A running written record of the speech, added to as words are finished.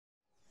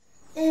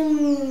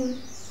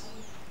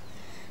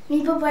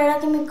Mi papá era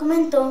que me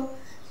comentó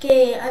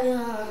que había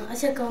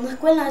acercado una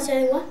escuela hacia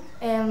Aregua.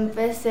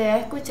 Empecé a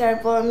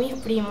escuchar por mis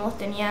primos,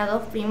 tenía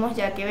 2 primos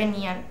ya que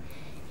venían.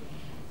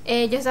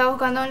 Yo estaba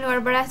buscando un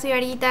lugar para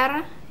estudiar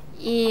guitarra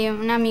y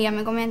una amiga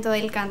me comentó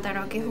del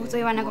Cántaro, que justo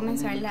iban a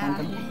comenzar la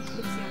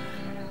inscripción.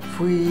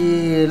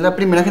 Fui la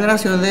primera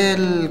generación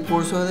del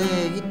curso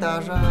de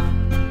guitarra.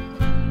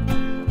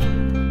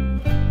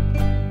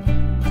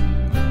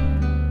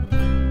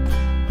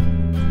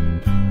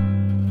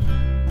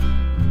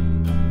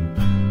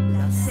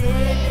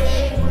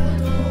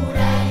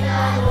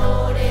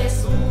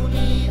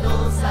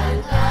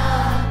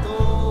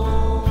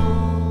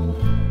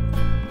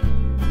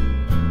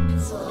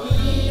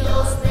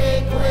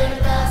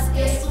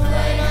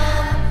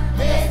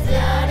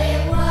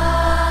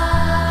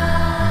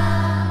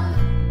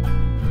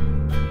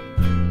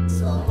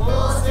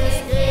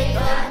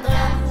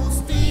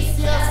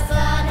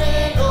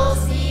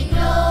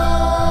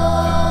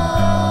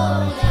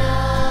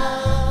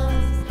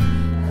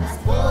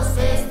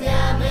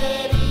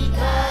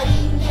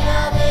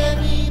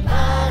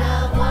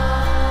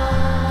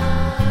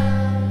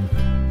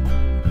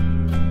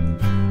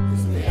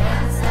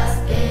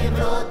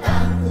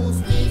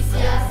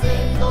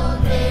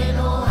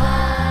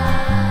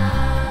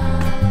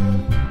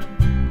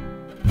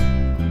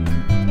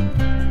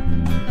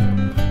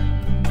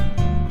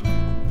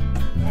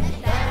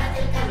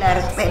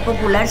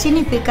 Popular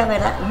significa,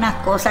 ¿verdad?,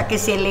 una cosa que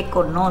se le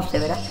conoce,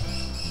 ¿verdad?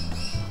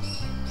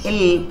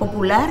 El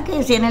popular,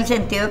 que sí, en el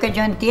sentido que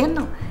yo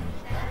entiendo,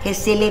 que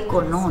se le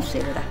conoce,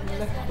 ¿verdad?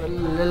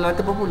 El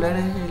arte popular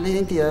es la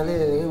identidad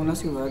de una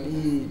ciudad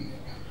y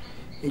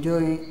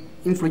ellos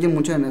influyen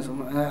mucho en eso,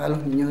 a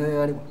los niños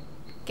de Aregua.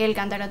 Que el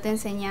Cántaro te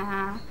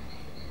enseña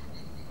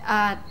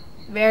a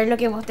ver lo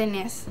que vos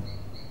tenés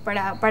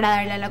para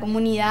darle a la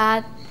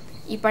comunidad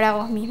y para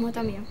vos mismo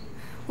también.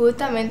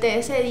 Justamente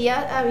ese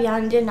día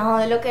habían llenado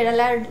de lo que era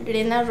la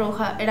arena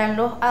roja, eran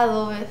los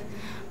adobes,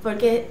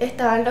 porque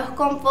estaban los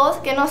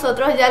compost que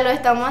nosotros ya lo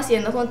estamos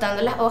haciendo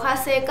juntando las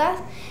hojas secas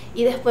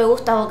y después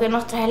Gustavo que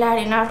nos trae la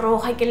arena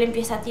roja y que le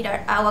empieza a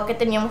tirar agua que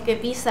teníamos que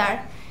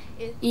pisar.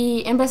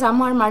 Y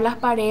empezamos a armar las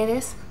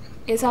paredes,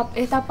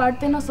 esta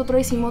parte nosotros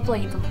hicimos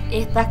todito.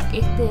 Las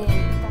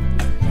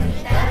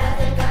guitarras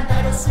del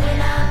Cántaro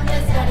suenan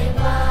desde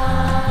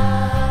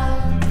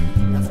Aregua,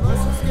 las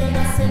voces que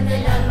nacen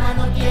del alma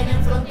no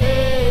tienen fronteras,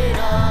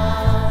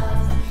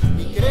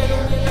 ni creo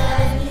ni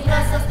edades ni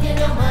razas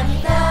tiene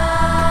humanidad.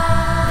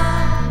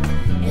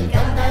 El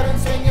Cántaro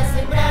enseña a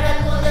sembrar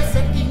algo de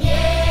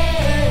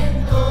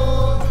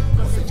sentimiento,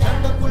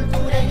 cosechando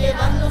cultura y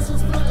llevando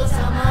sus frutos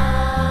a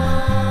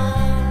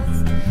más,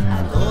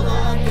 a todo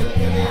aquel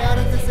que de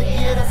arte se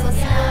quiera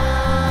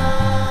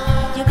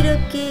saciar. Yo creo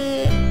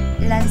que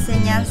la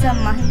enseñanza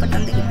más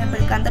importante que me dio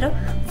el Cántaro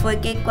fue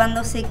que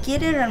cuando se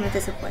quiere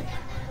realmente se puede.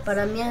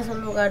 Para mí es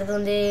un lugar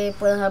donde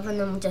puedes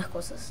aprender muchas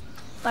cosas.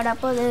 Para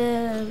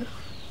poder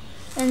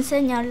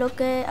enseñar lo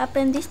que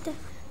aprendiste.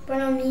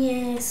 Para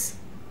mí es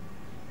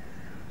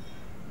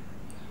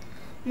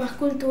más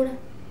cultura.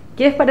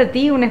 ¿Qué es para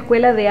ti una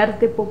escuela de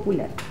arte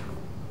popular?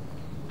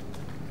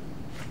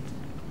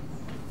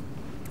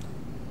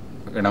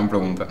 Gran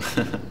pregunta.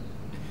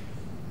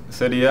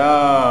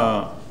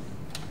 Sería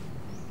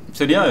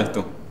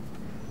esto.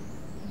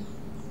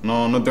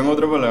 No tengo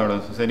otra palabra.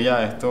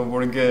 Sería esto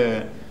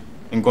porque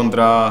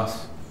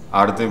encontrás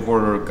arte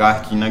por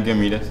cada esquina que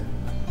mires.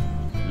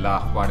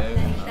 Las paredes.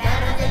 Las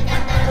guitarras del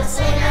Cántaro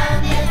suenan